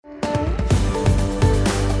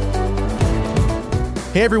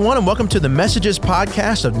Hey everyone, and welcome to the Messages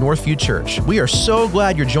podcast of Northview Church. We are so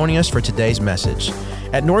glad you're joining us for today's message.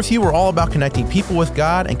 At Northview, we're all about connecting people with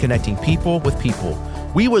God and connecting people with people.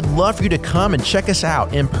 We would love for you to come and check us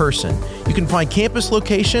out in person. You can find campus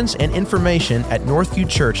locations and information at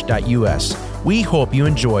northviewchurch.us. We hope you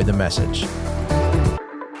enjoy the message.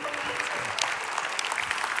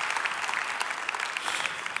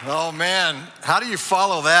 Oh man, how do you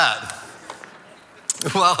follow that?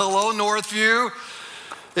 Well, hello Northview.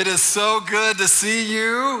 It is so good to see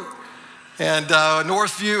you. And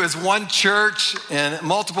Northview is one church in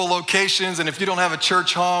multiple locations. And if you don't have a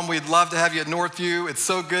church home, we'd love to have you at Northview. It's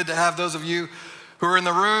so good to have those of you who are in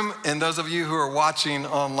the room and those of you who are watching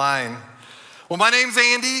online. Well, my name's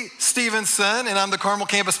Andy Stevenson, and I'm the Carmel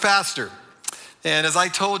campus pastor. And as I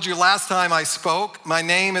told you last time I spoke, my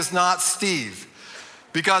name is not Steve,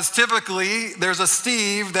 because typically there's a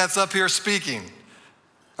Steve that's up here speaking.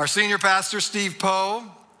 Our senior pastor, Steve Poe,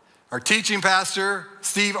 our teaching pastor,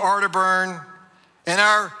 Steve Arterburn, and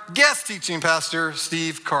our guest teaching pastor,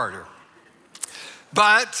 Steve Carter.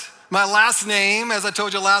 But my last name, as I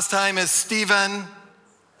told you last time, is Stevenson,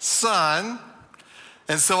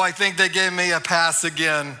 and so I think they gave me a pass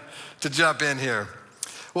again to jump in here.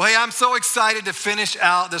 Well, hey, I'm so excited to finish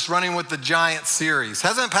out this Running with the Giants series.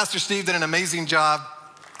 Hasn't Pastor Steve done an amazing job?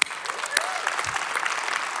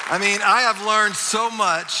 I mean, I have learned so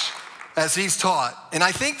much as he's taught. And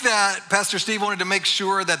I think that Pastor Steve wanted to make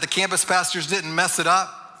sure that the campus pastors didn't mess it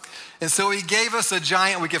up. And so he gave us a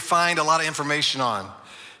giant we could find a lot of information on.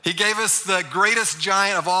 He gave us the greatest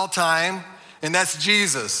giant of all time, and that's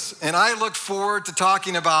Jesus. And I look forward to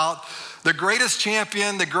talking about the greatest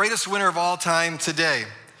champion, the greatest winner of all time today.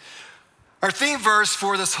 Our theme verse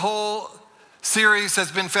for this whole series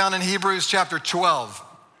has been found in Hebrews chapter 12.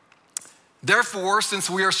 Therefore, since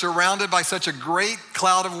we are surrounded by such a great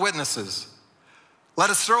cloud of witnesses, let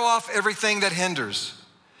us throw off everything that hinders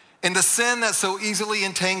and the sin that so easily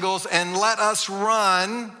entangles, and let us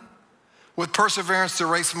run with perseverance the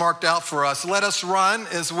race marked out for us. Let us run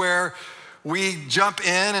is where we jump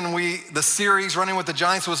in, and the series Running with the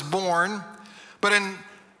Giants was born. But in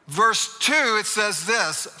verse 2, it says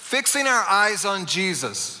this: fixing our eyes on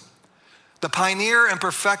Jesus, the pioneer and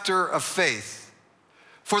perfecter of faith.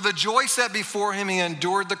 For the joy set before him, he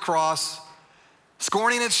endured the cross,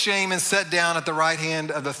 scorning its shame, and sat down at the right hand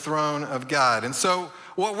of the throne of God. And so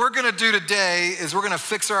what we're gonna do today is we're gonna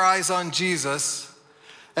fix our eyes on Jesus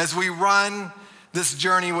as we run this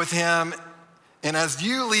journey with him. And as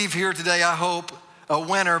you leave here today, I hope a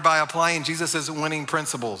winner by applying Jesus' winning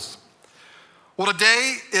principles. Well,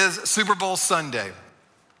 today is Super Bowl Sunday.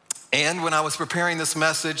 And when I was preparing this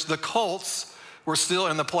message, the Colts were still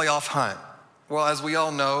in the playoff hunt. Well, as we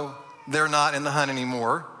all know, they're not in the hunt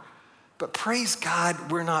anymore. But praise God,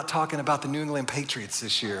 we're not talking about the New England Patriots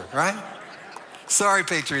this year, right? Sorry,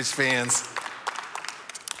 Patriots fans.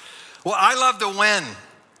 Well, I love to win.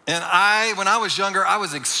 And when I was younger, I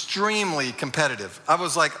was extremely competitive. I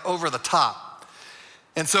was like over the top.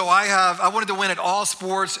 And so I wanted to win at all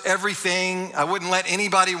sports, everything. I wouldn't let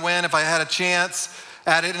anybody win if I had a chance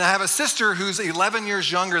at it. And I have a sister who's 11 years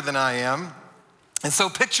younger than I am. And so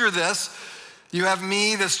picture this. You have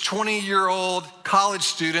me, this 20-year-old college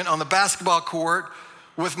student, on the basketball court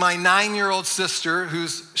with my 9-year-old sister,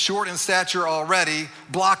 who's short in stature already,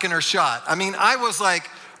 blocking her shot. I mean, I was like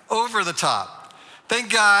over the top.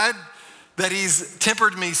 Thank God that he's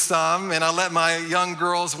tempered me some, and I let my young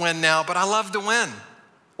girls win now, but I love to win.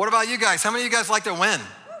 What about you guys? How many of you guys like to win?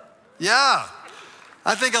 Yeah.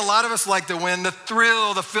 I think a lot of us like to win. The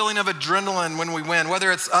thrill, the feeling of adrenaline when we win, whether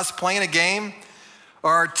it's us playing a game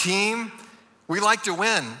or our team, we like to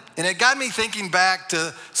win. And it got me thinking back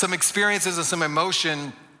to some experiences and some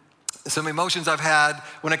emotions I've had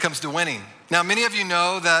when it comes to winning. Now, many of you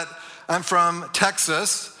know that I'm from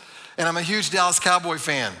Texas, and I'm a huge Dallas Cowboy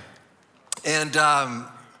fan. And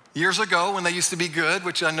years ago, when they used to be good,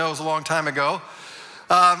 which I know was a long time ago,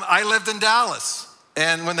 I lived in Dallas.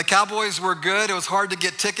 And when the Cowboys were good, it was hard to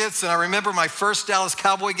get tickets. And I remember my first Dallas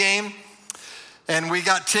Cowboy game, and we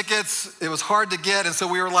got tickets. It was hard to get, and so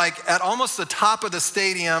we were like at almost the top of the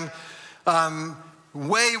stadium,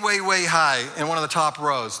 way, way, way high in one of the top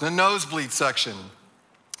rows, the nosebleed section.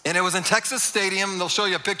 And it was in Texas Stadium. They'll show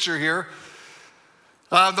you a picture here.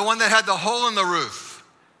 The one that had the hole in the roof.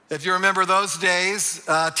 If you remember those days,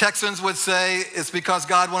 Texans would say it's because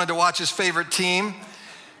God wanted to watch his favorite team.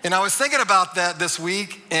 And I was thinking about that this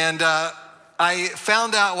week, and I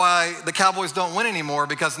found out why the Cowboys don't win anymore,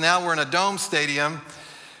 because now we're in a dome stadium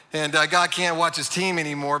and God can't watch his team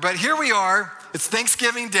anymore. But here we are, it's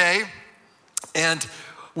Thanksgiving Day, and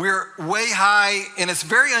we're way high, and it's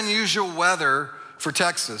very unusual weather for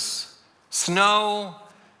Texas. Snow,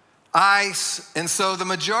 ice, and so the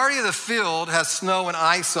majority of the field has snow and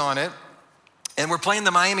ice on it, and we're playing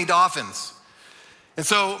the Miami Dolphins. And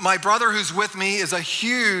so my brother who's with me is a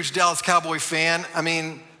huge Dallas Cowboy fan. I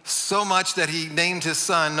mean, so much that he named his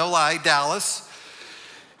son, no lie, Dallas.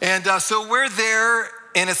 And so we're there,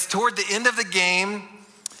 and it's toward the end of the game,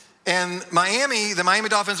 and the Miami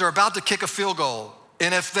Dolphins are about to kick a field goal.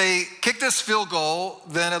 And if they kick this field goal,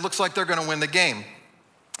 then it looks like they're gonna win the game.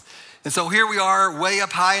 And so here we are, way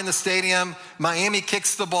up high in the stadium. Miami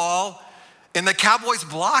kicks the ball, and the Cowboys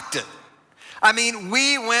blocked it. I mean,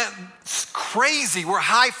 we went crazy. We're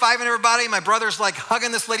high-fiving everybody. My brother's like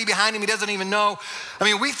hugging this lady behind him. He doesn't even know. I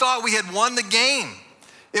mean, we thought we had won the game.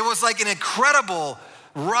 It was like an incredible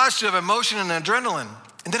rush of emotion and adrenaline.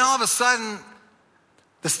 And then all of a sudden,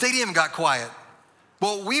 the stadium got quiet.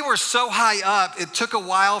 Well, we were so high up, it took a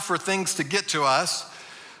while for things to get to us,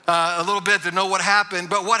 a little bit to know what happened.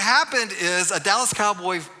 But what happened is a Dallas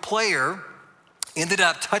Cowboy player ended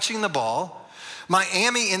up touching the ball.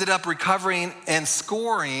 Miami ended up recovering and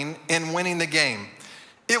scoring and winning the game.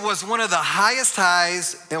 It was one of the highest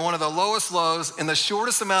highs and one of the lowest lows in the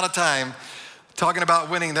shortest amount of time, talking about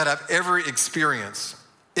winning, that I've ever experienced.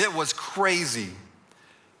 It was crazy.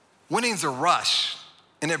 Winning's a rush,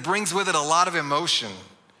 and it brings with it a lot of emotion.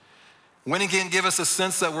 Winning can give us a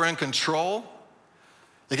sense that we're in control.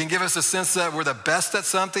 It can give us a sense that we're the best at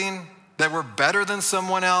something, that we're better than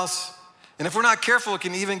someone else. And if we're not careful, it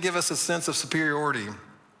can even give us a sense of superiority.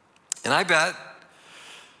 And I bet,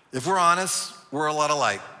 if we're honest, we're a lot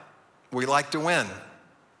alike. We like to win.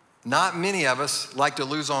 Not many of us like to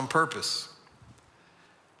lose on purpose.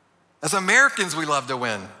 As Americans, we love to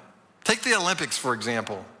win. Take the Olympics, for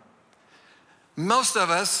example. Most of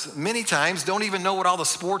us, many times, don't even know what all the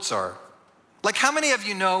sports are. Like, how many of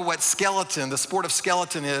you know what skeleton, the sport of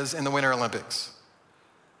skeleton, is in the Winter Olympics?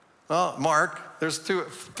 Well, Mark, there's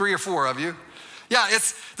 3 or 4 of you. Yeah,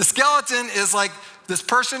 the skeleton is like this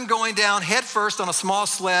person going down head first on a small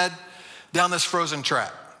sled down this frozen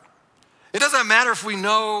track. It doesn't matter if we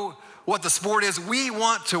know what the sport is, we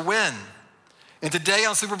want to win. And today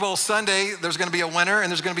on Super Bowl Sunday, there's gonna be a winner and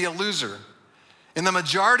there's gonna be a loser. And the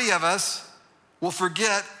majority of us will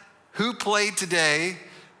forget who played today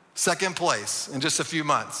second place in just a few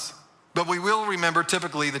months. But we will remember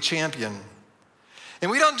typically the champion. And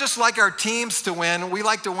we don't just like our teams to win, we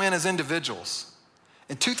like to win as individuals.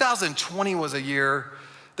 And 2020 was a year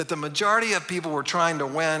that the majority of people were trying to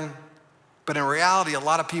win, but in reality, a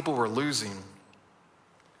lot of people were losing.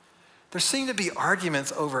 There seemed to be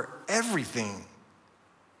arguments over everything.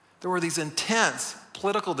 There were these intense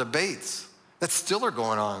political debates that still are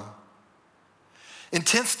going on.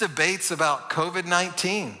 Intense debates about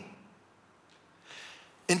COVID-19.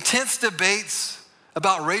 Intense debates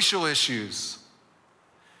about racial issues.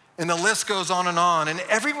 And the list goes on. And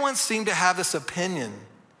everyone seemed to have this opinion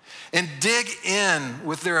and dig in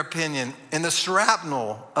with their opinion. And the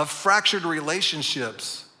shrapnel of fractured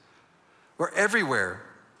relationships were everywhere.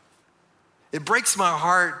 It breaks my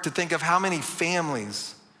heart to think of how many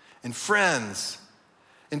families and friends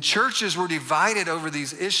and churches were divided over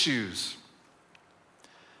these issues.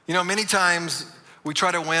 You know, many times we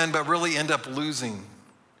try to win but really end up losing.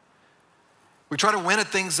 We try to win at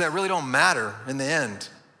things that really don't matter in the end.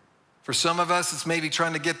 For some of us, it's maybe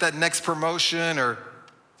trying to get that next promotion or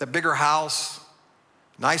that bigger house,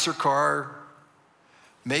 nicer car.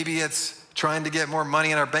 Maybe it's trying to get more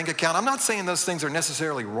money in our bank account. I'm not saying those things are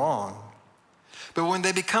necessarily wrong. But when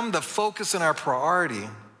they become the focus and our priority,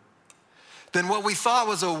 then what we thought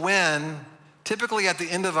was a win, typically at the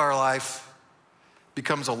end of our life,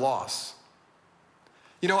 becomes a loss.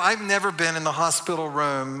 You know, I've never been in the hospital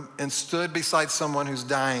room and stood beside someone who's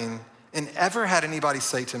dying and ever had anybody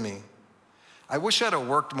say to me, I wish I'd have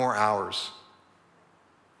worked more hours.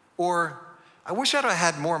 Or, I wish I'd have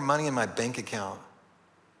had more money in my bank account.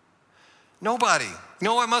 Nobody. You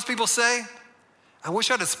know what most people say? I wish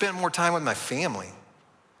I'd have spent more time with my family.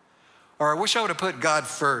 Or I wish I would have put God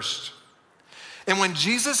first. And when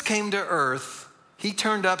Jesus came to earth, he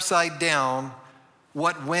turned upside down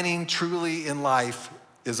what winning truly in life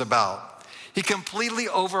is about. He completely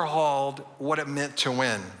overhauled what it meant to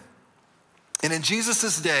win. And in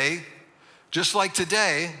Jesus' day, just like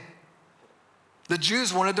today, the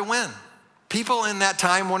Jews wanted to win. People in that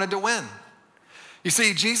time wanted to win. You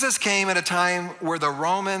see, Jesus came at a time where the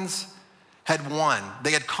Romans had won.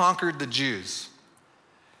 They had conquered the Jews.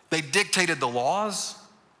 They dictated the laws.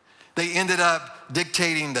 They ended up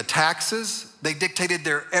dictating the taxes. They dictated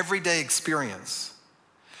their everyday experience.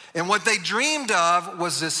 And what they dreamed of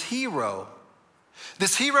was this hero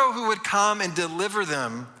who would come and deliver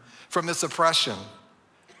them from this oppression.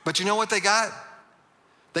 But you know what they got?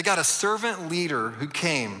 They got a servant leader who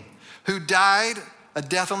came, who died a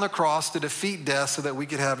death on the cross to defeat death so that we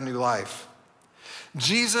could have new life.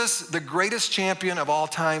 Jesus, the greatest champion of all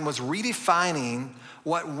time, was redefining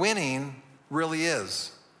what winning really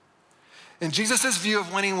is. And Jesus' view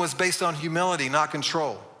of winning was based on humility, not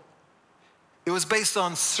control. It was based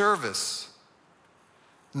on service,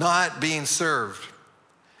 not being served.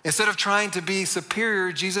 Instead of trying to be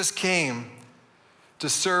superior, Jesus came to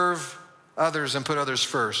serve others and put others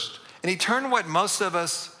first. And he turned what most of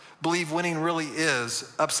us believe winning really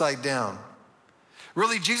is upside down.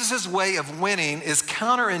 Really, Jesus' way of winning is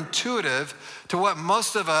counterintuitive to what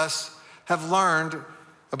most of us have learned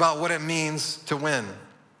about what it means to win.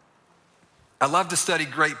 I love to study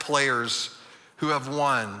great players who have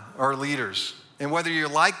won, or leaders. And whether you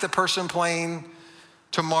like the person playing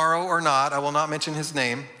tomorrow or not, I will not mention his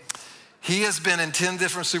name, he has been in 10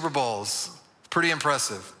 different Super Bowls. Pretty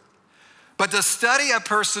impressive. But to study a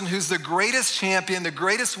person who's the greatest champion, the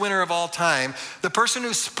greatest winner of all time, the person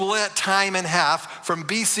who split time in half from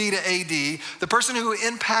BC to AD, the person who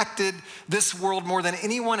impacted this world more than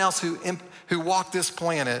anyone else who walked this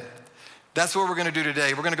planet, that's what we're gonna do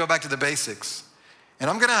today. We're gonna go back to the basics. And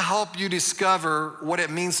I'm gonna help you discover what it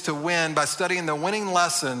means to win by studying the winning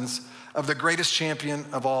lessons of the greatest champion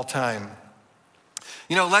of all time.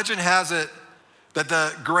 You know, legend has it that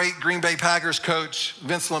the great Green Bay Packers coach,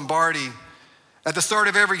 Vince Lombardi, at the start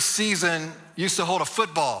of every season used to hold a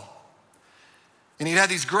football. And he'd had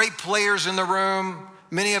these great players in the room.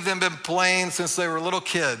 Many of them been playing since they were little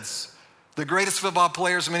kids. The greatest football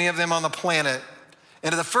players, many of them on the planet.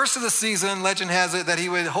 And at the first of the season, legend has it that he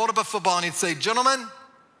would hold up a football and he'd say, "Gentlemen,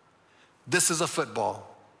 this is a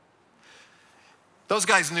football." Those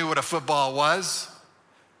guys knew what a football was,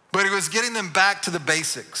 but he was getting them back to the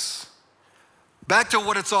basics, back to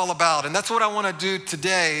what it's all about. And that's what I want to do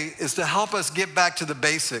today, is to help us get back to the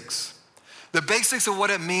basics of what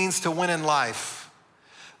it means to win in life,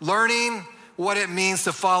 learning what it means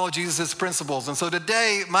to follow Jesus' principles. And so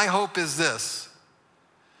today, my hope is this,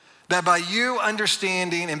 that by you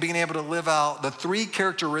understanding and being able to live out the three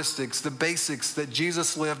characteristics, the basics that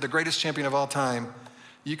Jesus lived, the greatest champion of all time,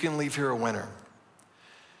 you can leave here a winner.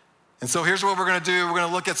 And so here's what we're gonna do. We're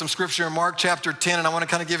gonna look at some scripture in Mark chapter 10, and I wanna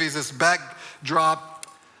kind of give you this backdrop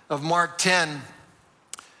of Mark 10.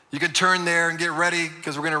 You can turn there and get ready,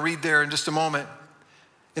 because we're gonna read there in just a moment.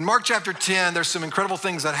 In Mark chapter 10, there's some incredible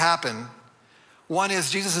things that happen. One is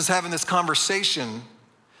Jesus is having this conversation,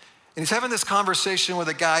 and he's having this conversation with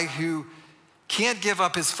a guy who can't give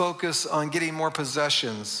up his focus on getting more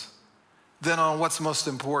possessions than on what's most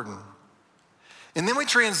important. And then we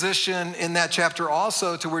transition in that chapter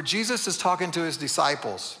also to where Jesus is talking to his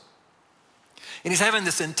disciples. And he's having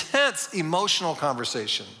this intense emotional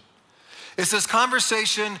conversation. It's this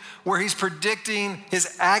conversation where he's predicting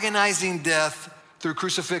his agonizing death through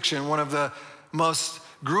crucifixion, one of the most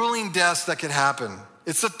grueling deaths that could happen.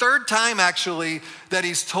 It's the third time, actually, that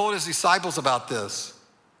he's told his disciples about this.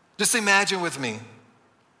 Just imagine with me,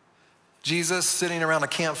 Jesus sitting around a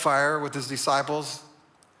campfire with his disciples,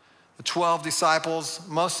 the 12 disciples,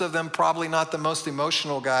 most of them probably not the most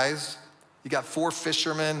emotional guys. You got 4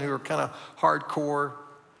 fishermen who are kind of hardcore.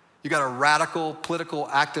 You got a radical political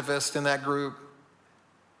activist in that group.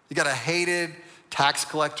 You got a hated tax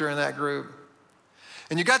collector in that group.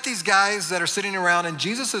 And you got these guys that are sitting around, and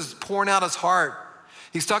Jesus is pouring out his heart.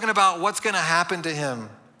 He's talking about what's gonna happen to him,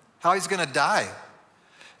 how he's gonna die,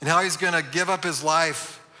 and how he's gonna give up his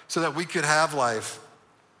life so that we could have life.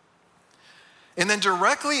 And then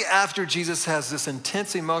directly after Jesus has this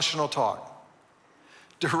intense emotional talk,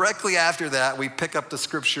 directly after that, we pick up the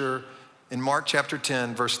scripture in Mark chapter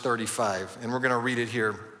 10, verse 35, and we're gonna read it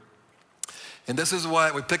here. And this is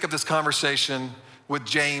what, we pick up this conversation with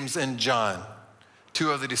James and John,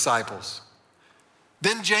 2 of the disciples.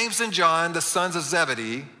 Then James and John, the sons of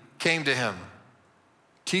Zebedee, came to him.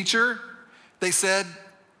 "Teacher," they said,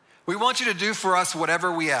 "we want you to do for us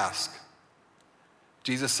whatever we ask."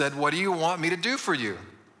 Jesus said, "What do you want me to do for you?"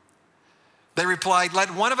 They replied, "Let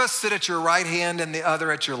one of us sit at your right hand and the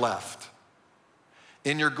other at your left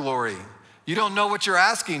in your glory." "You don't know what you're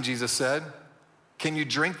asking," Jesus said. "Can you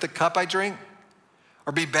drink the cup I drink,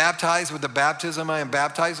 or be baptized with the baptism I am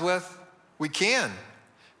baptized with?" "We can,"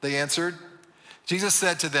 they answered. Jesus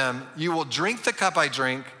said to them, "You will drink the cup I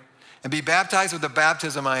drink and be baptized with the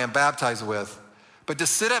baptism I am baptized with, but to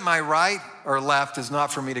sit at my right or left is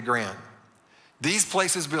not for me to grant. These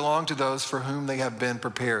places belong to those for whom they have been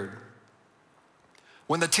prepared."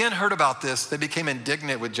 When the 10 heard about this, they became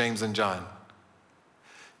indignant with James and John.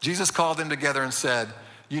 Jesus called them together and said,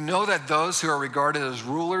 You know that those who are regarded as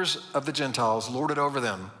rulers of the Gentiles lord it over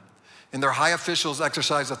them, and their high officials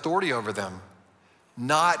exercise authority over them.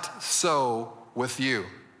 Not so with you.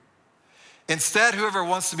 Instead, whoever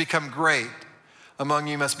wants to become great among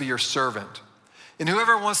you must be your servant, and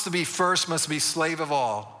whoever wants to be first must be slave of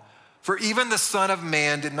all. For even the Son of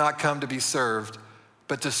Man did not come to be served,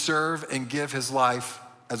 but to serve and give his life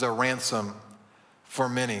as a ransom for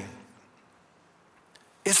many.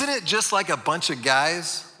 Isn't it just like a bunch of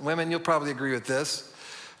guys, women, you'll probably agree with this,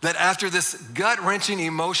 that after this gut-wrenching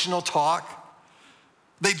emotional talk,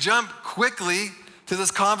 they jump quickly to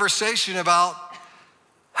this conversation about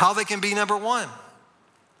how they can be number one?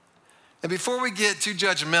 And before we get too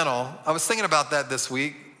judgmental, I was thinking about that this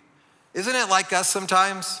week. Isn't it like us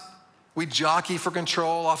sometimes? We jockey for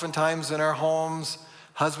control oftentimes in our homes,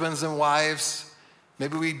 husbands and wives.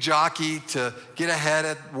 Maybe we jockey to get ahead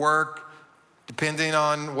at work, depending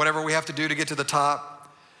on whatever we have to do to get to the top.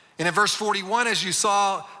 And in verse 41, as you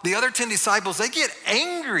saw, the other 10 disciples, they get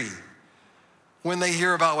angry when they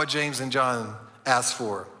hear about what James and John asked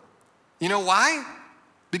for. You know why?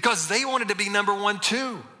 Because they wanted to be number one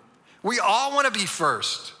too. We all want to be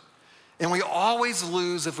first. And we always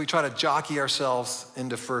lose if we try to jockey ourselves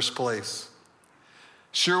into first place.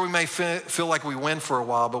 Sure, we may feel like we win for a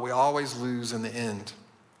while, but we always lose in the end.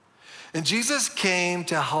 And Jesus came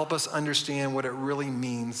to help us understand what it really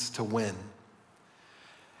means to win.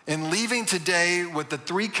 And leaving today with the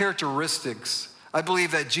three characteristics I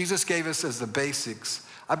believe that Jesus gave us as the basics,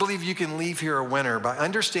 I believe you can leave here a winner by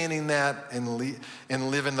understanding that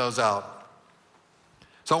and living those out.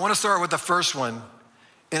 So I want to start with the first one,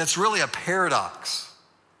 and it's really a paradox.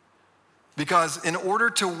 Because in order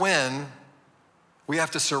to win, we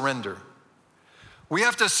have to surrender. We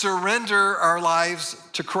have to surrender our lives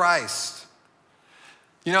to Christ.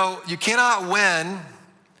 You know, you cannot win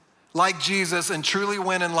like Jesus and truly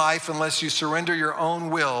win in life unless you surrender your own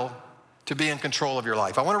will to be in control of your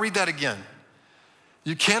life. I want to read that again.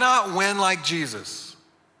 You cannot win like Jesus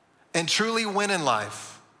and truly win in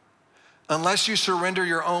life unless you surrender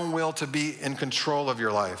your own will to be in control of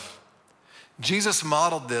your life. Jesus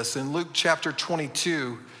modeled this in Luke chapter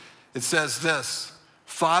 22. It says this,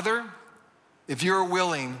 Father, if you are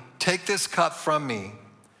willing, take this cup from me,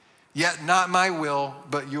 yet not my will,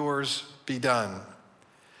 but yours be done.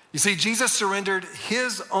 You see, Jesus surrendered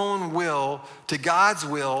his own will to God's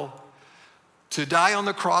will to die on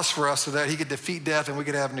the cross for us so that he could defeat death and we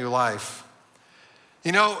could have new life.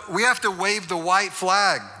 You know, we have to wave the white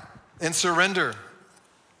flag and surrender.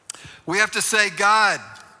 We have to say, God,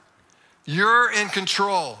 you're in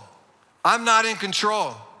control. I'm not in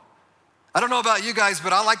control. I don't know about you guys,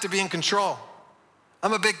 but I like to be in control.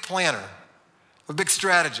 I'm a big planner, a big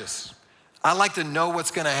strategist. I like to know what's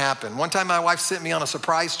gonna happen. One time my wife sent me on a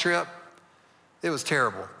surprise trip. It was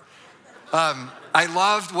terrible. I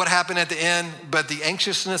loved what happened at the end, but the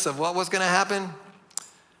anxiousness of what was gonna happen,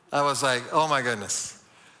 I was like, oh my goodness.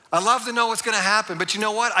 I love to know what's gonna happen, but you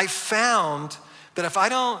know what? I found that if I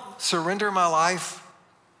don't surrender my life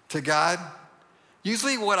to God,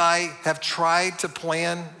 usually what I have tried to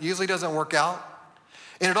plan usually doesn't work out.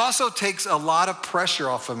 And it also takes a lot of pressure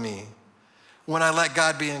off of me when I let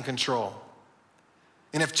God be in control.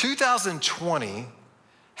 And if 2020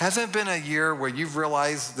 hasn't been a year where you've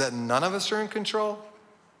realized that none of us are in control,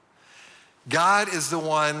 God is the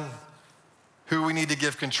one who we need to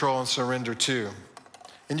give control and surrender to.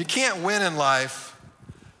 And you can't win in life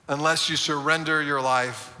unless you surrender your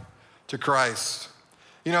life to Christ.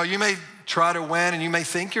 You know, you may try to win and you may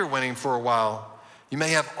think you're winning for a while. You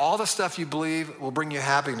may have all the stuff you believe will bring you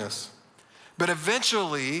happiness. But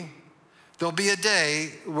eventually, there'll be a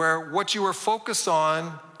day where what you were focused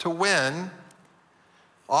on to win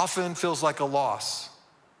often feels like a loss.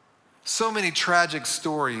 So many tragic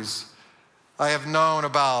stories I have known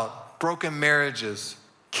about broken marriages,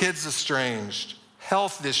 kids estranged,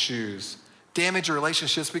 health issues, damaged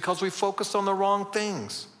relationships because we focused on the wrong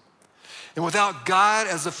things. And without God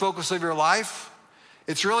as the focus of your life,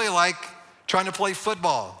 it's really like trying to play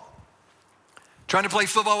football. Trying to play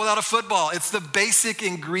football without a football. It's the basic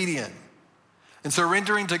ingredient. And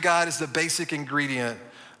surrendering to God is the basic ingredient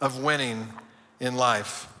of winning in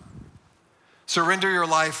life. Surrender your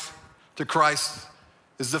life to Christ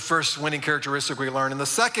is the first winning characteristic we learn. And the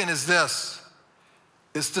second is this,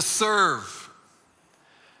 is to serve.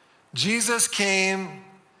 Jesus came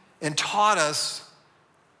and taught us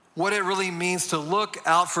what it really means to look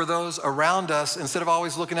out for those around us instead of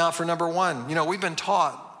always looking out for number one. You know, we've been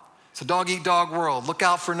taught, it's a dog-eat-dog world, look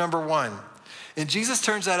out for number one. And Jesus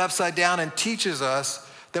turns that upside down and teaches us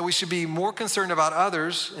that we should be more concerned about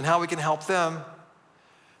others and how we can help them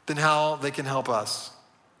than how they can help us.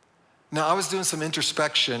 Now, I was doing some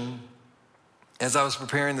introspection as I was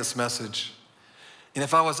preparing this message. And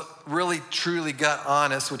if I was really, truly gut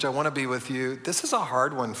honest, which I want to be with you, this is a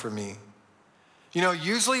hard one for me. You know,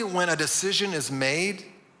 usually when a decision is made,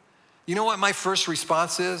 you know what my first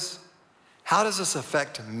response is? How does this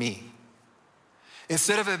affect me?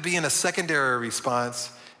 Instead of it being a secondary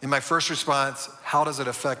response, in my first response, how does it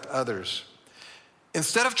affect others?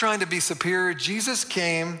 Instead of trying to be superior, Jesus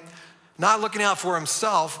came not looking out for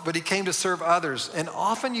himself, but he came to serve others. And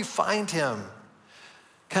often you find him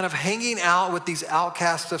kind of hanging out with these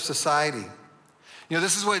outcasts of society. You know,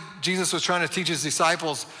 this is what Jesus was trying to teach his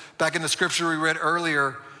disciples back in the scripture we read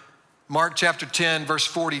earlier, Mark chapter 10, verse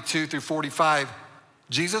 42 through 45.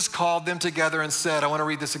 Jesus called them together and said, I want to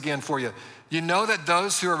read this again for you. You know that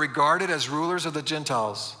those who are regarded as rulers of the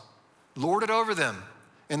Gentiles lord it over them,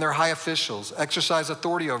 and their high officials exercise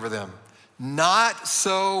authority over them. Not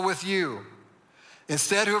so with you.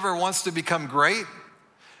 Instead, whoever wants to become great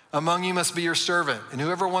among you must be your servant, and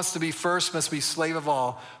whoever wants to be first must be slave of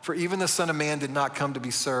all. For even the Son of Man did not come to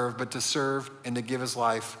be served, but to serve and to give his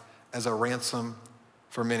life as a ransom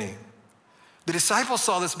for many. The disciples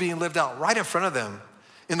saw this being lived out right in front of them.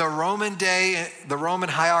 In the Roman day, the Roman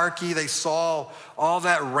hierarchy, they saw all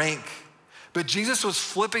that rank. But Jesus was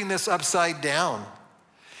flipping this upside down.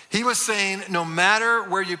 He was saying, no matter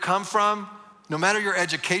where you come from, no matter your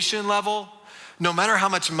education level, no matter how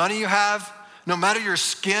much money you have, no matter your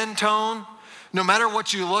skin tone, no matter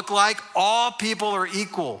what you look like, all people are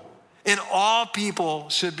equal, and all people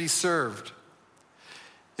should be served.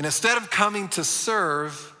 And instead of coming to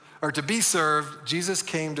serve or to be served, Jesus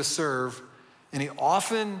came to serve, and he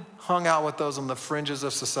often hung out with those on the fringes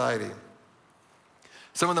of society.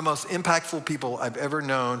 Some of the most impactful people I've ever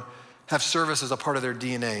known have service as a part of their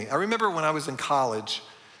DNA. I remember when I was in college,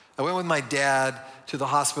 I went with my dad to the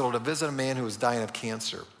hospital to visit a man who was dying of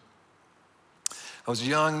cancer. I was a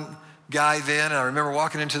young guy then, and I remember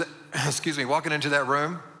walking into that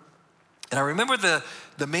room, and I remember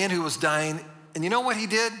the man who was dying, and you know what he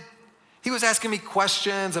did? He was asking me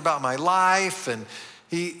questions about my life, and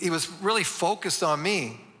he was really focused on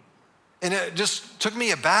me. And it just took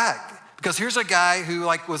me aback, because here's a guy who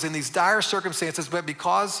was in these dire circumstances, but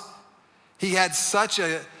because he had such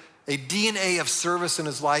a DNA of service in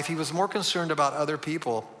his life, he was more concerned about other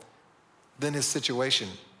people than his situation.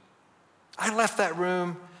 I left that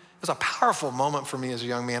room, it was a powerful moment for me as a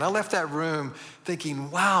young man. I left that room thinking,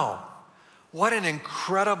 wow, what an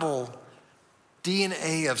incredible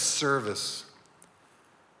DNA of service.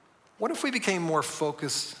 What if we became more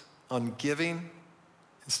focused on giving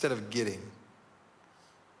instead of getting?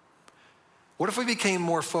 What if we became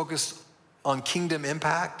more focused on kingdom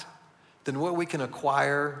impact than what we can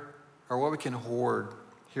acquire or what we can hoard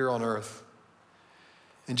here on earth?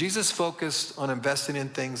 And Jesus focused on investing in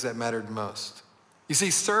things that mattered most. You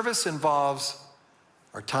see, service involves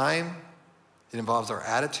our time, it involves our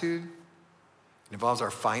attitude, it involves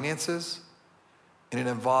our finances, and it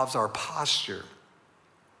involves our posture.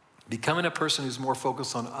 Becoming a person who's more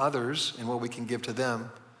focused on others and what we can give to them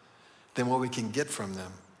than what we can get from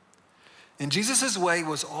them. And Jesus' way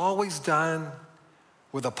was always done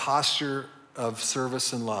with a posture of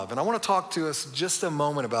service and love. And I want to talk to us just a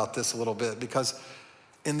moment about this a little bit, because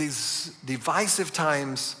in these divisive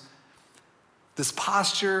times, this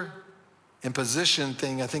posture and position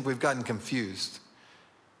thing, I think we've gotten confused.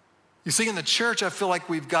 You see, in the church, I feel like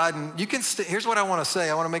we've gotten, here's what I want to say.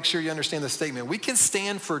 I want to make sure you understand the statement. We can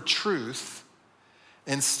stand for truth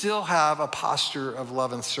and still have a posture of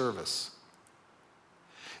love and service.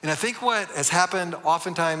 And I think what has happened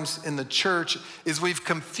oftentimes in the church is we've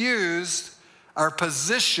confused our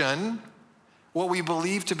position, what we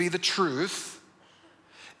believe to be the truth,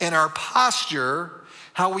 and our posture,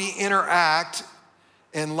 how we interact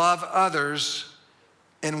and love others,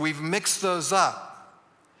 and we've mixed those up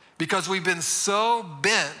because we've been so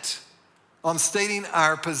bent on stating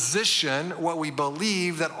our position, what we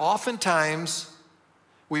believe, that oftentimes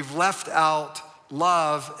we've left out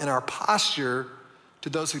love and our posture to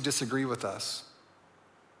those who disagree with us.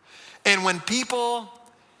 And when people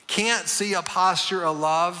can't see a posture of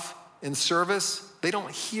love and service, they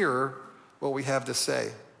don't hear what we have to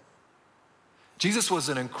say. Jesus was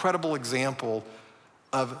an incredible example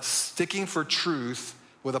of sticking for truth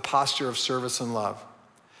with a posture of service and love.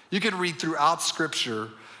 You can read throughout Scripture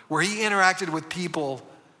where he interacted with people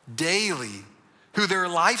daily who their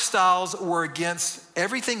lifestyles were against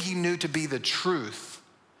everything he knew to be the truth,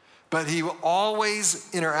 but he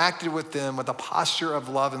always interacted with them with a posture of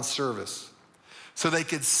love and service so they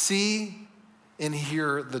could see and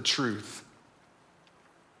hear the truth.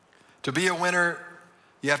 To be a winner,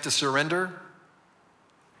 you have to surrender.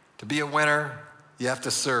 To be a winner, you have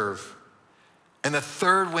to serve. And the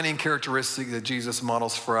third winning characteristic that Jesus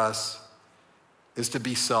models for us is to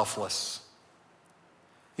be selfless.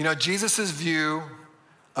 You know, Jesus' view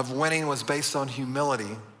of winning was based on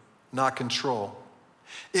humility, not control.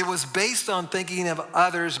 It was based on thinking of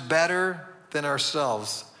others better than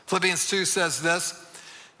ourselves. Philippians 2 says this,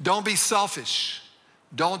 don't be selfish.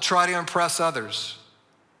 Don't try to impress others.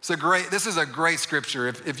 This is a great scripture.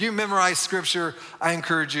 If you memorize scripture, I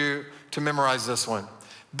encourage you to memorize this one.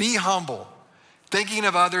 Be humble, thinking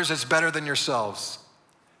of others as better than yourselves.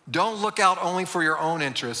 Don't look out only for your own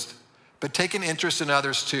interest, but take an interest in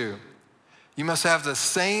others too. You must have the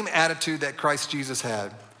same attitude that Christ Jesus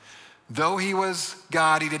had. Though he was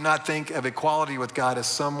God, he did not think of equality with God as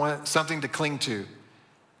something to cling to.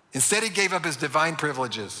 Instead, he gave up his divine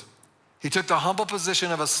privileges. He took the humble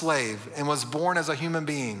position of a slave and was born as a human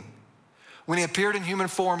being. When he appeared in human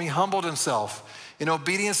form, he humbled himself in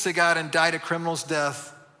obedience to God and died a criminal's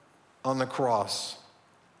death on the cross.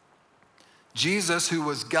 Jesus, who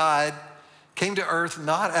was God, came to earth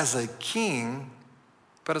not as a king,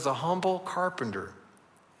 but as a humble carpenter.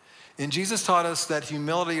 And Jesus taught us that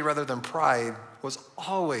humility rather than pride was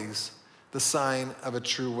always the sign of a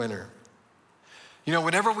true winner. You know,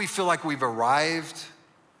 whenever we feel like we've arrived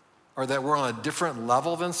or that we're on a different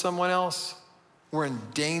level than someone else, we're in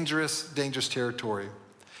dangerous territory.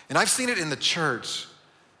 And I've seen it in the church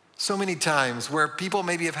so many times where people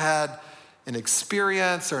maybe have had an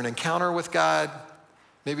experience or an encounter with God.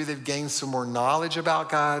 Maybe they've gained some more knowledge about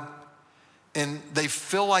God, and they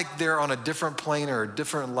feel like they're on a different plane or a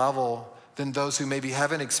different level than those who maybe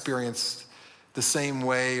haven't experienced the same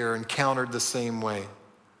way or encountered the same way.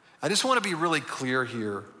 I just want to be really clear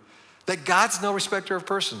here that God's no respecter of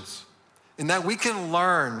persons, and that we can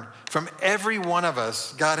learn from every one of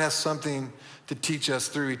us. God has something to teach us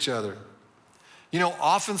through each other. You know,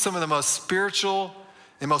 often some of the most spiritual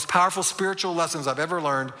and most powerful spiritual lessons I've ever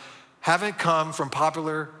learned haven't come from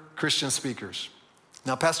popular Christian speakers.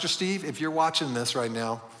 Now, Pastor Steve, if you're watching this right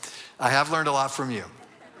now, I have learned a lot from you.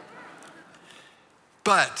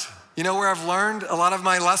 But you know where I've learned a lot of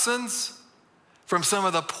my lessons? From some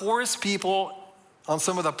of the poorest people on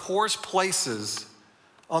some of the poorest places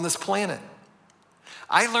on this planet.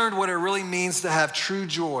 I learned what it really means to have true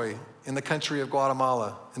joy in the country of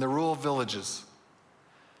Guatemala, in the rural villages.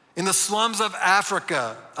 In the slums of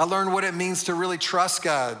Africa, I learned what it means to really trust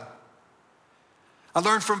God. I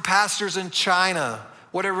learned from pastors in China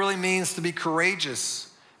what it really means to be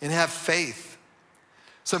courageous and have faith.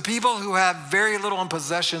 Some people who have very little in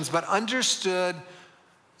possessions but understood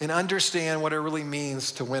and understand what it really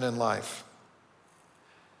means to win in life.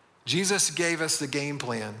 Jesus gave us the game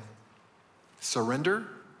plan. Surrender,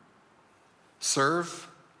 serve,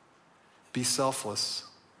 be selfless.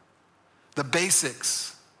 The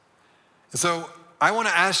basics. And so I want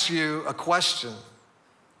to ask you a question,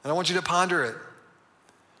 and I want you to ponder it.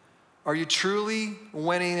 Are you truly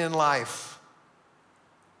winning in life?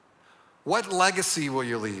 What legacy will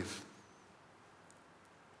you leave?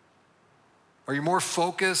 Are you more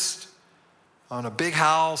focused on a big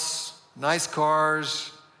house, nice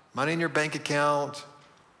cars, money in your bank account?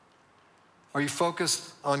 Are you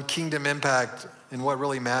focused on kingdom impact and what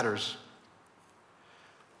really matters?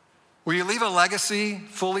 Will you leave a legacy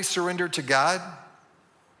fully surrendered to God?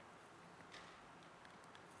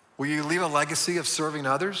 Will you leave a legacy of serving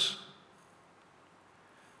others?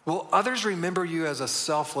 Will others remember you as a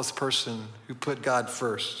selfless person who put God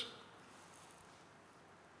first?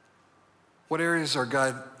 What areas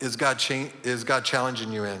is God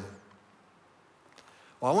challenging you in?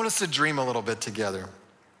 Well, I want us to dream a little bit together.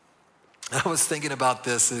 I was thinking about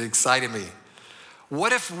this, it excited me.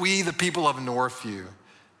 What if we, the people of Northview,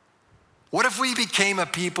 what if we became a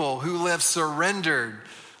people who live surrendered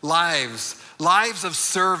lives of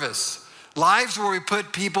service, lives where we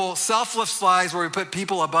put people, selfless lives where we put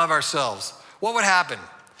people above ourselves? What would happen?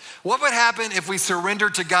 What would happen if we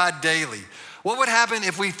surrendered to God daily? What would happen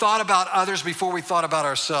if we thought about others before we thought about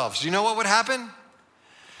ourselves? Do you know what would happen?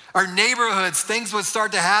 Our neighborhoods, things would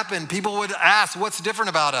start to happen. People would ask, what's different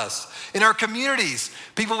about us? In our communities,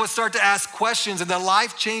 people would start to ask questions, and the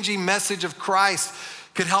life-changing message of Christ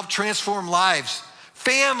could help transform lives.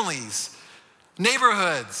 Families,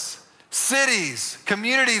 neighborhoods, cities,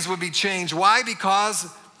 communities would be changed. Why?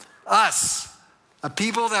 Because us, a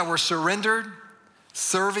people that were surrendered,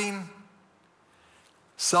 serving,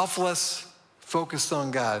 selfless, focused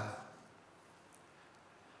on God.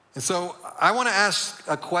 And so I want to ask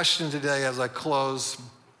a question today as I close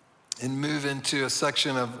and move into a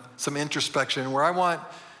section of some introspection where I want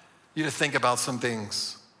you to think about some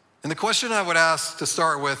things. And the question I would ask to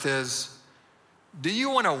start with is, Do you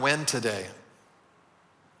want to win today?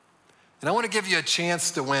 And I want to give you a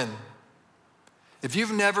chance to win. If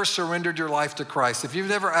you've never surrendered your life to Christ, if you've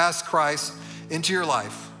never asked Christ into your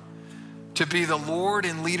life to be the Lord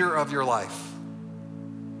and leader of your life,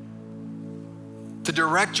 to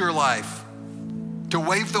direct your life, to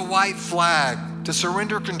wave the white flag, to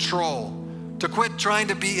surrender control, to quit trying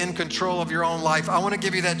to be in control of your own life, I want to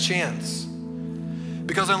give you that chance.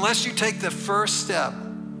 Because unless you take the first step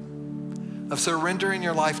of surrendering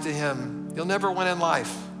your life to Him, you'll never win in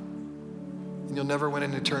life, and you'll never win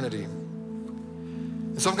in eternity.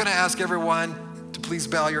 And so I'm going to ask everyone to please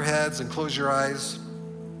bow your heads and close your eyes.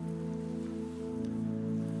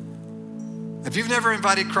 If you've never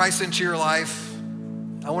invited Christ into your life,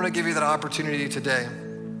 I want to give you that opportunity today.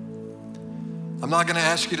 I'm not going to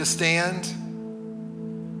ask you to stand.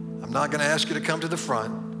 I'm not going to ask you to come to the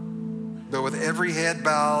front. But with every head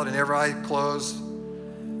bowed and every eye closed,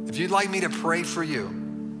 if you'd like me to pray for you,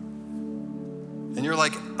 and you're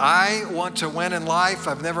like, I want to win in life,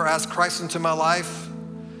 I've never asked Christ into my life,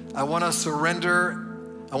 I want to surrender,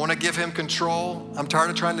 I want to give Him control, I'm tired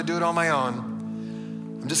of trying to do it on my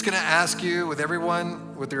own, I'm just going to ask you, with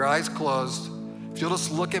everyone with your eyes closed, if you'll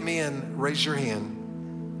just look at me and raise your hand.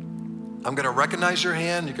 I'm going to recognize your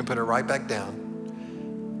hand. You can put it right back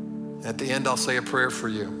down. At the end, I'll say a prayer for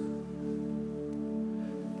you.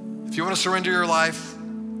 If you want to surrender your life,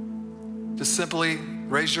 just simply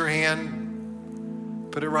raise your hand,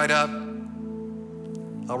 put it right up.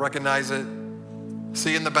 I'll recognize it.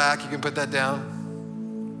 See in the back, you can put that down.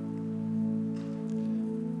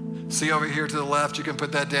 See over here to the left, you can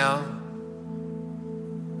put that down.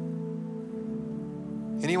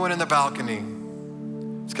 Anyone in the balcony?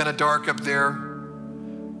 It's kind of dark up there.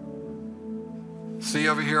 See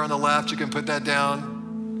over here on the left, you can put that down.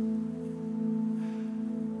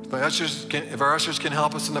 If our ushers can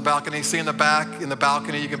help us in the balcony, see in the back, in the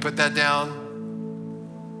balcony, you can put that down.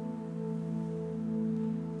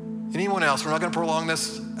 Anyone else? We're not going to prolong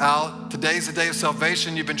this out. Today's the day of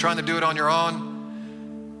salvation. You've been trying to do it on your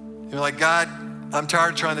own. You're like, God, I'm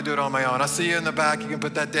tired of trying to do it on my own. I see you in the back. You can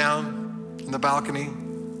put that down in the balcony.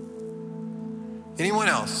 Anyone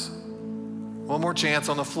else? One more chance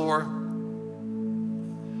on the floor.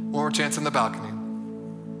 One more chance in the balcony.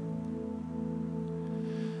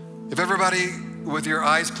 If everybody with your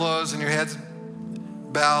eyes closed and your heads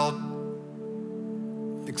bowed,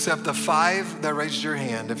 except the 5 that raised your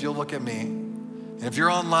hand, if you'll look at me. And if you're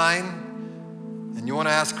online and you want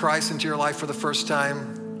to ask Christ into your life for the first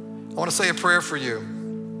time, I want to say a prayer for you.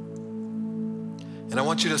 And I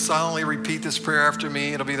want you to silently repeat this prayer after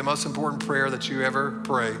me. It'll be the most important prayer that you ever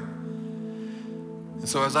pray. And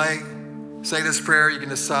so as I say this prayer, you can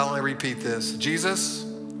just silently repeat this. Jesus,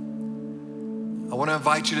 I want to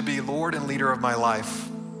invite you to be Lord and leader of my life.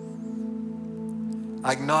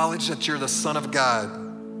 I acknowledge that you're the Son of God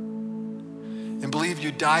and believe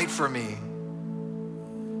you died for me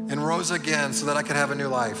and rose again so that I could have a new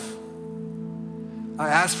life. I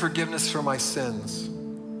ask forgiveness for my sins.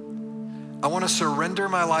 I want to surrender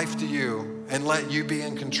my life to you and let you be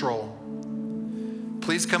in control.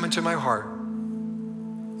 Please come into my heart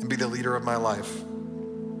and be the leader of my life.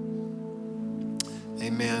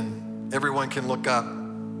 Amen. Everyone can look up.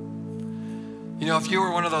 You know, if you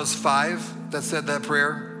were one of those 5 that said that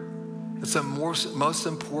prayer, it's the most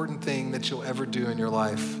important thing that you'll ever do in your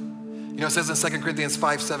life. You know, it says in 2 Corinthians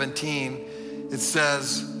 5:17, it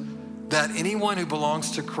says that anyone who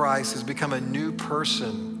belongs to Christ has become a new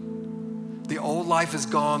person. The old life is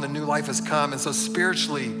gone, the new life has come. And so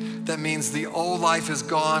spiritually, that means the old life is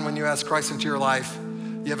gone. When you ask Christ into your life,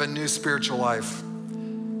 you have a new spiritual life.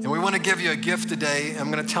 And we want to give you a gift today.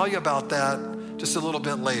 I'm going to tell you about that just a little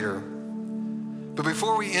bit later. But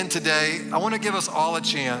before we end today, I want to give us all a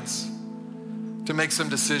chance to make some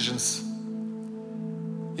decisions.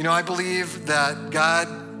 You know, I believe that God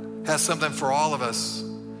has something for all of us.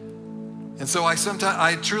 And so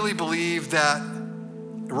I truly believe that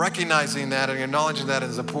recognizing that and acknowledging that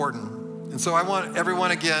is important. And so I want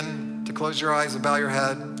everyone again to close your eyes and bow your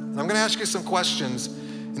head. And I'm going to ask you some questions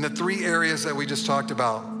in the 3 areas that we just talked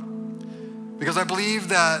about. Because I believe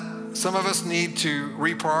that some of us need to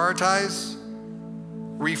reprioritize,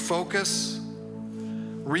 refocus,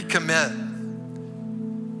 recommit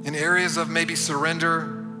in areas of maybe surrender,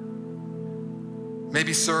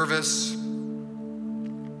 maybe service,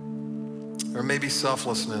 or maybe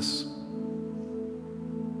selflessness.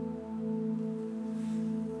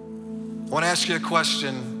 I want to ask you a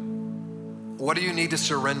question. What do you need to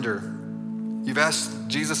surrender? You've asked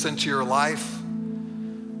Jesus into your life,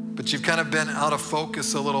 but you've kind of been out of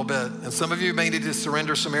focus a little bit. And some of you may need to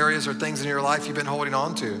surrender some areas or things in your life you've been holding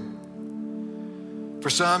on to. For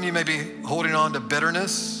some, you may be holding on to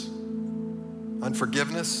bitterness,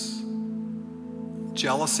 unforgiveness,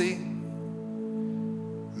 jealousy,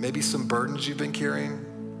 maybe some burdens you've been carrying.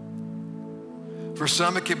 For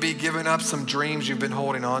some, it could be giving up some dreams you've been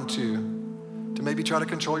holding on to maybe try to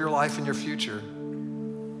control your life and your future.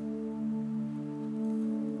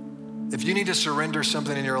 If you need to surrender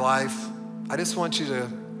something in your life, I just want you to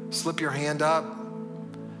slip your hand up,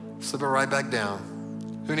 slip it right back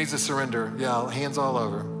down. Who needs to surrender? Yeah, hands all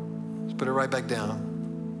over. Just put it right back down.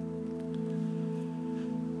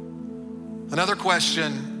 Another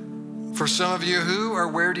question for some of you, who or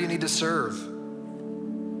where do you need to serve?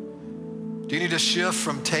 Do you need to shift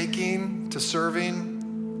from taking to serving?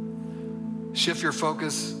 Shift your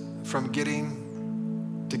focus from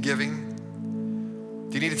getting to giving?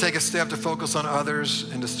 Do you need to take a step to focus on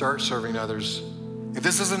others and to start serving others? If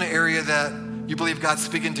this is an area that you believe God's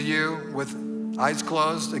speaking to you with eyes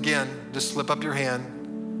closed, again, just slip up your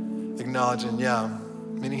hand, acknowledging, yeah,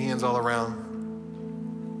 many hands all around.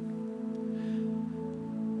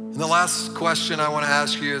 And the last question I want to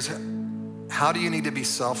ask you is, how do you need to be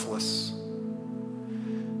selfless?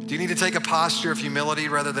 Do you need to take a posture of humility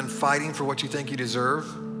rather than fighting for what you think you deserve?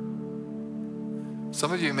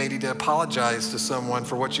 Some of you may need to apologize to someone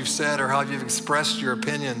for what you've said or how you've expressed your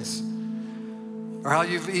opinions or how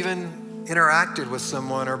you've even interacted with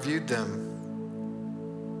someone or viewed them.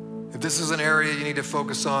 If this is an area you need to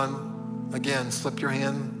focus on, again, slip your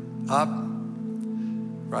hand up,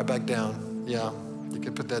 right back down. Yeah, you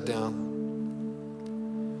can put that down.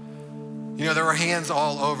 You know, there are hands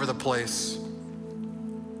all over the place.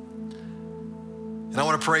 And I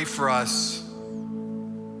want to pray for us.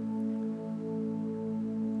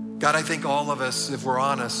 God, I think all of us, if we're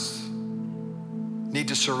honest, need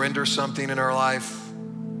to surrender something in our life.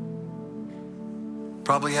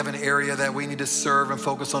 Probably have an area that we need to serve and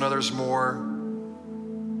focus on others more.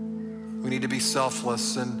 We need to be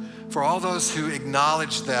selfless. And for all those who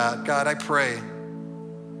acknowledge that, God, I pray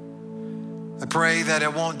that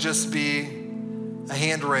it won't just be a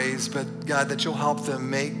hand raise, but God, that you'll help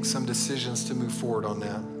them make some decisions to move forward on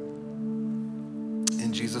that.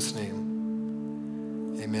 In Jesus'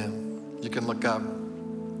 name, amen. You can look up.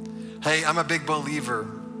 Hey, I'm a big believer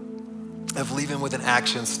of leaving with an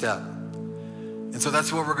action step. And so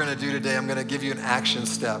that's what we're gonna do today. I'm gonna give you an action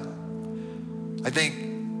step. I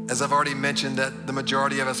think, as I've already mentioned, that the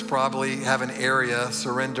majority of us probably have an area,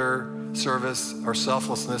 surrender, service, or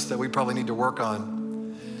selflessness, that we probably need to work on.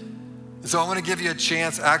 And so I want to give you a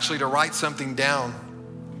chance actually to write something down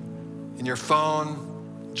in your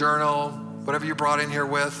phone, journal, whatever you brought in here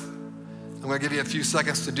with. I'm going to give you a few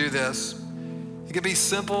seconds to do this. It could be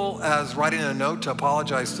simple as writing a note to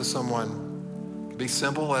apologize to someone. It could be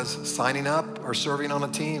simple as signing up or serving on a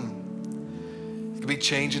team. It could be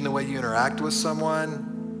changing the way you interact with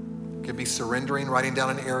someone. It could be surrendering, writing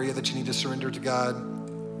down an area that you need to surrender to God.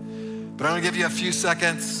 But I'm going to give you a few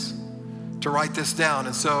seconds to write this down.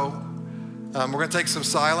 And so we're going to take some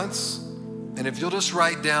silence, and if you'll just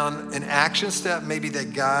write down an action step maybe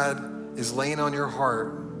that God is laying on your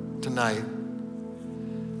heart tonight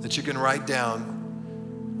that you can write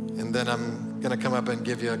down, and then I'm going to come up and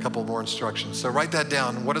give you a couple more instructions. So write that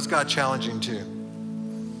down. What is God challenging to?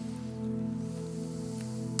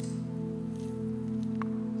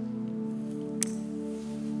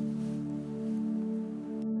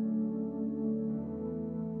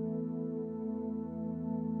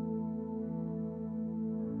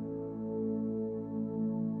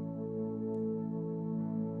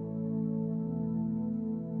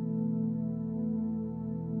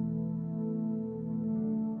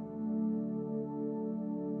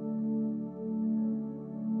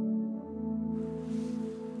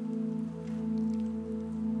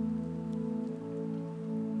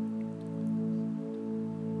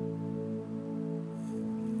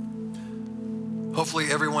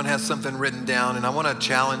 Hopefully everyone has something written down, and I want to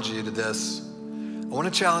challenge you to this. I want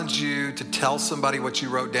to challenge you to tell somebody what you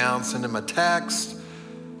wrote down. Send them a text,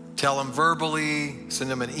 tell them verbally,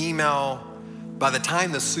 send them an email by the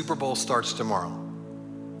time the Super Bowl starts tomorrow.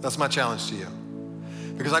 That's my challenge to you.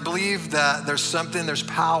 Because I believe that there's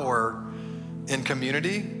power in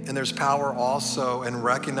community, and there's power also in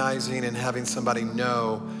recognizing and having somebody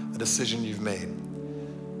know a decision you've made.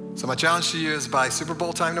 So my challenge to you is by Super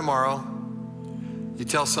Bowl time tomorrow, you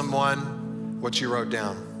tell someone what you wrote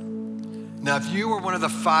down. Now, if you were one of the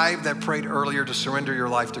 5 that prayed earlier to surrender your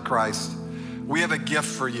life to Christ, we have a gift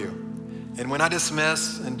for you. And when I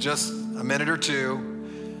dismiss in just a minute or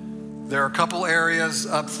two, there are a couple areas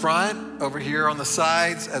up front, over here on the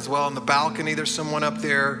sides, as well on the balcony. There's someone up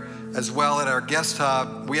there, as well at our guest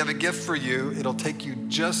hub. We have a gift for you. It'll take you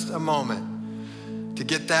just a moment to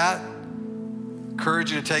get that.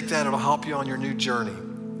 Encourage you to take that. It'll help you on your new journey.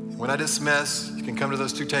 When I dismiss, you can come to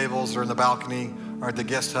those two tables or in the balcony or at the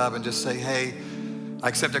guest hub and just say, hey, I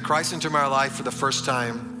accepted Christ into my life for the first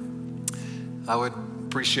time. I would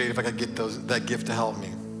appreciate if I could get that gift to help me.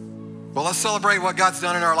 Well, let's celebrate what God's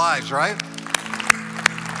done in our lives, right?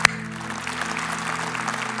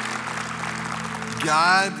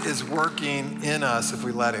 God is working in us if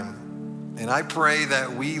we let him. And I pray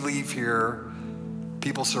that we leave here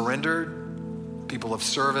people surrendered, people of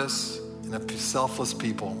service, and a selfless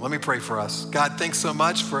people. Let me pray for us. God, thanks so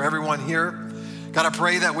much for everyone here. God, I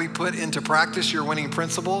pray that we put into practice your winning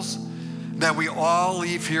principles, that we all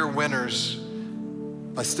leave here winners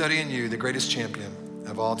by studying you, the greatest champion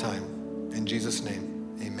of all time. In Jesus'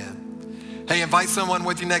 name, amen. Hey, invite someone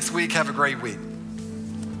with you next week. Have a great week.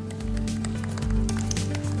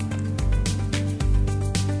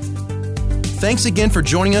 Thanks again for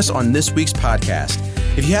joining us on this week's podcast.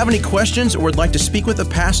 If you have any questions or would like to speak with a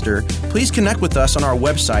pastor, please connect with us on our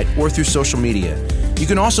website or through social media. You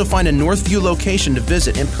can also find a Northview location to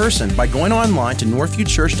visit in person by going online to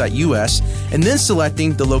northviewchurch.us and then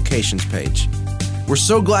selecting the locations page. We're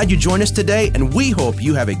so glad you joined us today, and we hope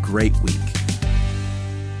you have a great week.